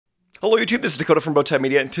Hello YouTube, this is Dakota from Bowtied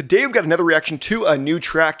Media, and today we've got another reaction to a new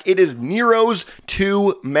track. It is NERO's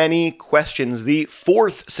Too Many Questions, the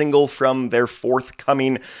fourth single from their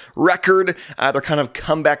forthcoming record. They're kind of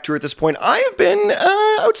comeback tour at this point. I have been,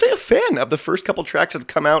 I would say, a fan of the first couple tracks that have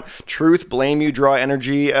come out. Truth, Blame You, Draw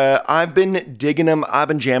Energy. I've been digging them, I've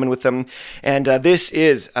been jamming with them, and this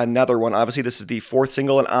is another one. Obviously, this is the fourth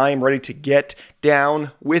single, and I am ready to get down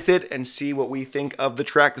with it and see what we think of the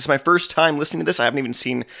track. This is my first time listening to this. I haven't even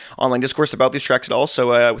seen online discourse about these tracks at all,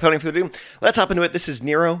 so without any further ado, let's hop into it. This is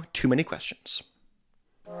NERO, Too Many Questions.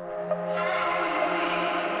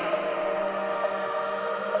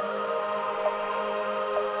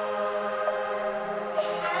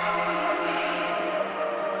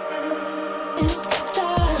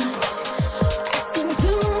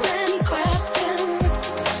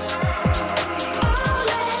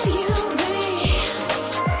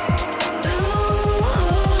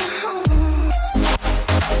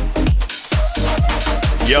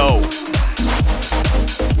 Yo.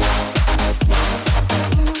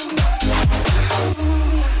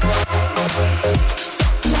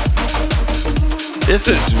 This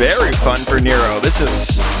is very fun for NERO. This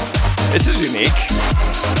is unique.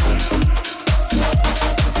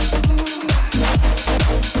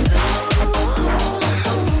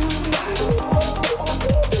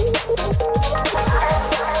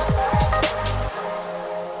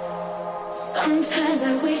 Sometimes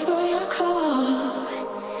I wait for your call,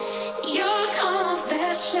 your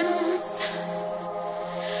confessions.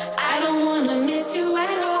 I don't wanna miss you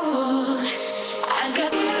at all. I've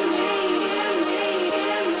got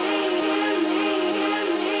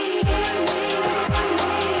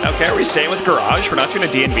Okay, are we staying with Garage? We're not doing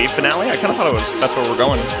a D&B finale? I kind of thought that's where we're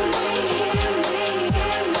going.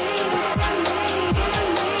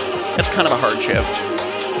 That's kind of a hard shift.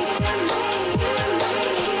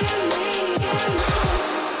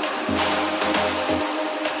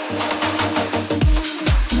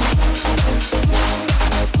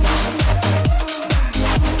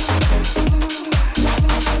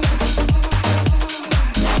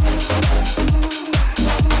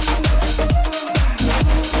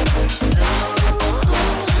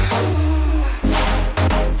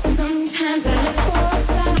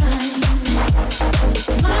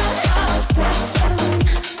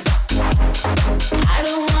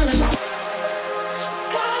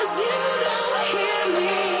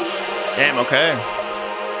 Damn, okay.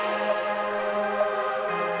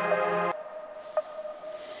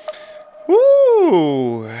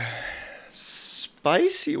 Woo!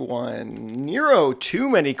 Spicy one. NERO, Too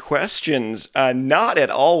Many Questions. Not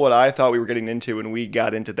at all what I thought we were getting into when we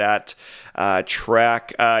got into that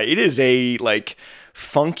track. It is a, like,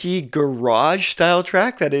 funky garage style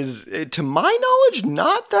track that is, to my knowledge,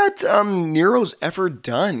 not that NERO's ever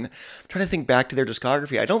done. I'm trying to think back to their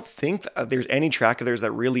discography. I don't think there's any track of theirs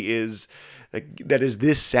that really is that is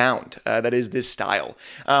this sound, that is this style.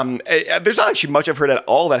 There's not actually much I've heard at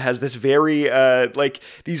all that has this very, like,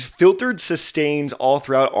 these filtered sustains all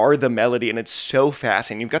throughout are the melody, and it's so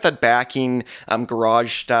fascinating. You've got that backing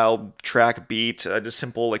garage-style track beat, just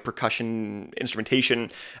simple, like, percussion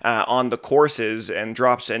instrumentation on the choruses and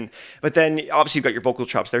drops, but then, obviously, you've got your vocal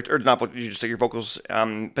chops there, or not, you just like your vocals,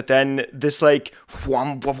 but then this, like,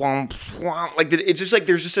 like, it's just like,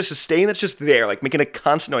 there's just a sustain that's just there, like, making a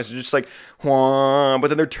constant noise. It's just like, but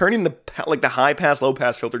then they're turning the high pass, low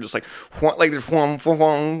pass filter just like they're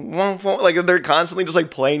constantly just like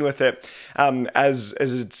playing with it as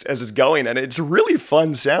it's going, and it's a really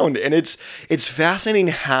fun sound, and it's fascinating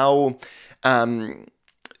how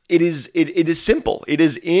it is simple. It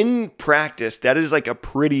is in practice that is like a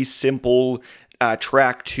pretty simple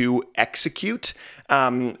track to execute,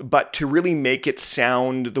 but to really make it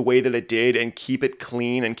sound the way that it did and keep it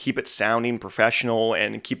clean and keep it sounding professional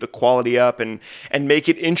and keep the quality up and make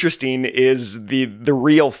it interesting is the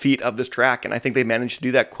real feat of this track, and I think they managed to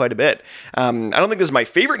do that quite a bit. I don't think this is my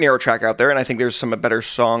favorite NERO track out there, and I think there's some better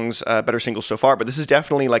songs, better singles so far, but this is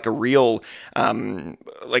definitely like a real,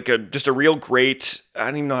 just a real great, I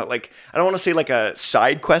don't even know, like, I don't want to say like a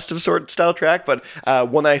side quest of sort style track, but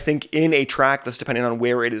one that I think in a track list, depending on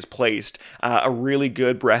where it is placed, a really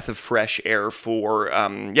good breath of fresh air for,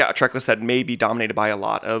 a track list that may be dominated by a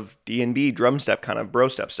lot of D&B, drum step, kind of bro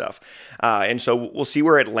step stuff. And so we'll see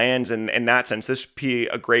where it lands in that sense. This would be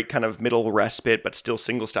a great kind of middle respite, but still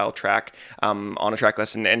single style track on a track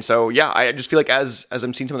list. And so, yeah, I just feel like as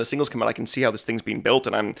I'm seeing some of the singles come out, I can see how this thing's being built,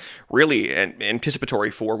 and I'm really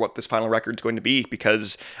anticipatory for what this final record's going to be,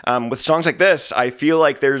 because with songs like this, I feel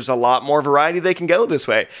like there's a lot more variety they can go this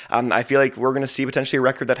way. I feel like we're going to see potentially a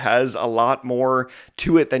record that has a lot more more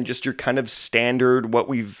to it than just your kind of standard, what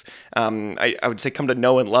we've, I would say, come to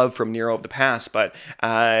know and love from NERO of the past, but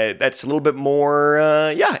that's a little bit more,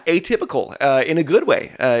 atypical in a good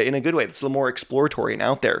way, That's a little more exploratory and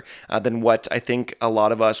out there than what I think a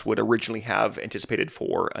lot of us would originally have anticipated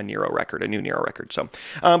for a NERO record, a new NERO record. So,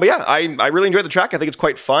 but yeah, I really enjoyed the track. I think it's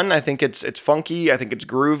quite fun. I think it's funky. I think it's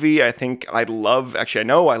groovy. I think I love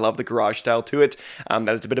the garage style to it.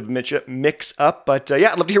 That it's a bit of a mix up, but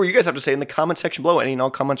yeah, I'd love to hear what you guys have to say in the comment section below. Any and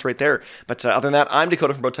all comments right there. But other than that, I'm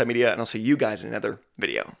Dakota from Bowtied Media, and I'll see you guys in another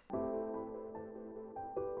video.